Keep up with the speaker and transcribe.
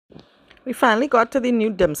We finally got to the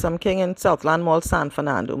new Dim Sum King in Southland Mall, San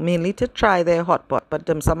Fernando, mainly to try their hot pot, but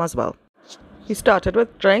dim sum as well. We started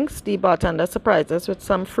with drinks. The bartender surprised us with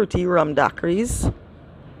some fruity rum daiquiris.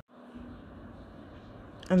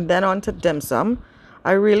 And then on to dim sum.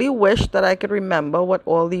 I really wish that I could remember what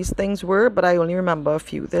all these things were, but I only remember a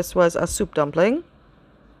few. This was a soup dumpling.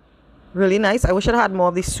 Really nice. I wish it had more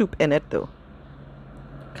of the soup in it though.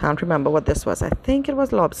 Can't remember what this was. I think it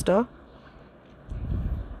was lobster.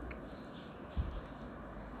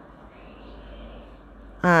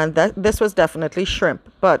 And this was definitely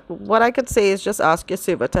shrimp. But what I could say is just ask your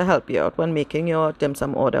server to help you out when making your dim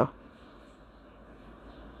sum order.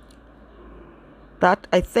 That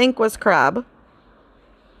I think was crab.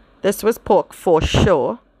 This was pork for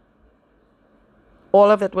sure.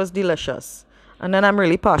 All of it was delicious. And then I'm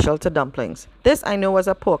really partial to dumplings. This I know was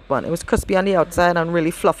a pork bun. It was crispy on the outside and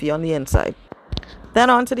really fluffy on the inside.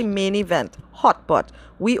 Then on to the main event, hot pot.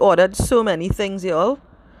 We ordered so many things, y'all.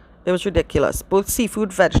 It was ridiculous. Both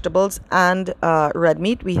seafood, vegetables, and red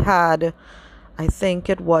meat. We had, I think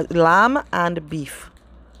it was lamb and beef.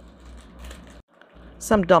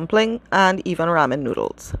 Some dumpling and even ramen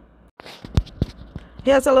noodles.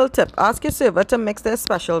 Here's a little tip. Ask your server to mix their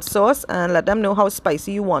special sauce and let them know how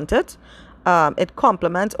spicy you want it. It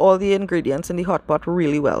complements all the ingredients in the hot pot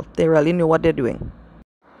really well. They really know what they're doing.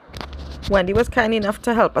 Wendy was kind enough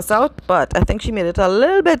to help us out, but I think she made it a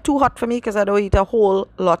little bit too hot for me because I don't eat a whole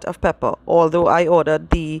lot of pepper, although I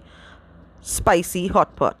ordered the spicy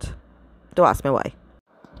hot pot. Don't ask me why.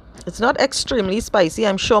 It's not extremely spicy.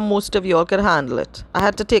 I'm sure most of y'all could handle it. I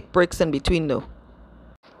had to take breaks in between though.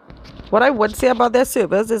 What I would say about their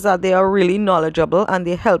servers is that they are really knowledgeable and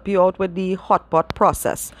they help you out with the hot pot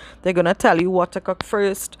process. They're going to tell you what to cook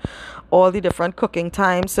first, all the different cooking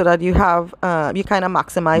times so that you have you kind of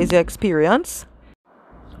maximize your experience.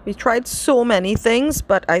 We tried so many things,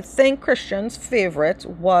 but I think Christian's favorite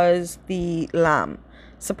was the lamb,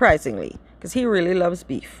 surprisingly, because he really loves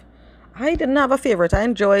beef. I didn't have a favorite. I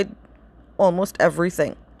enjoyed almost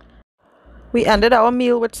everything. We ended our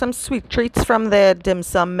meal with some sweet treats from their dim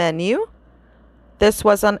sum menu. This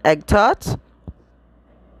was an egg tart.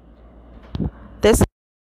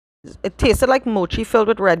 It tasted like mochi filled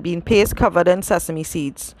with red bean paste covered in sesame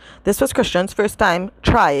seeds. This was Christian's first time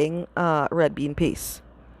trying red bean paste.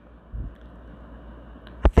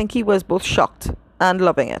 I think he was both shocked and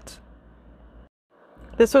loving it.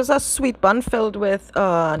 This was a sweet bun filled with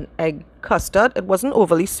an egg custard. It wasn't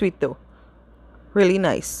overly sweet though. Really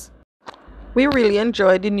nice. We really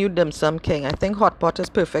enjoyed the new Dim Sum King. I think hot pot is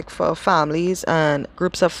perfect for families and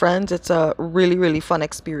groups of friends. It's a really, really fun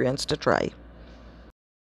experience to try.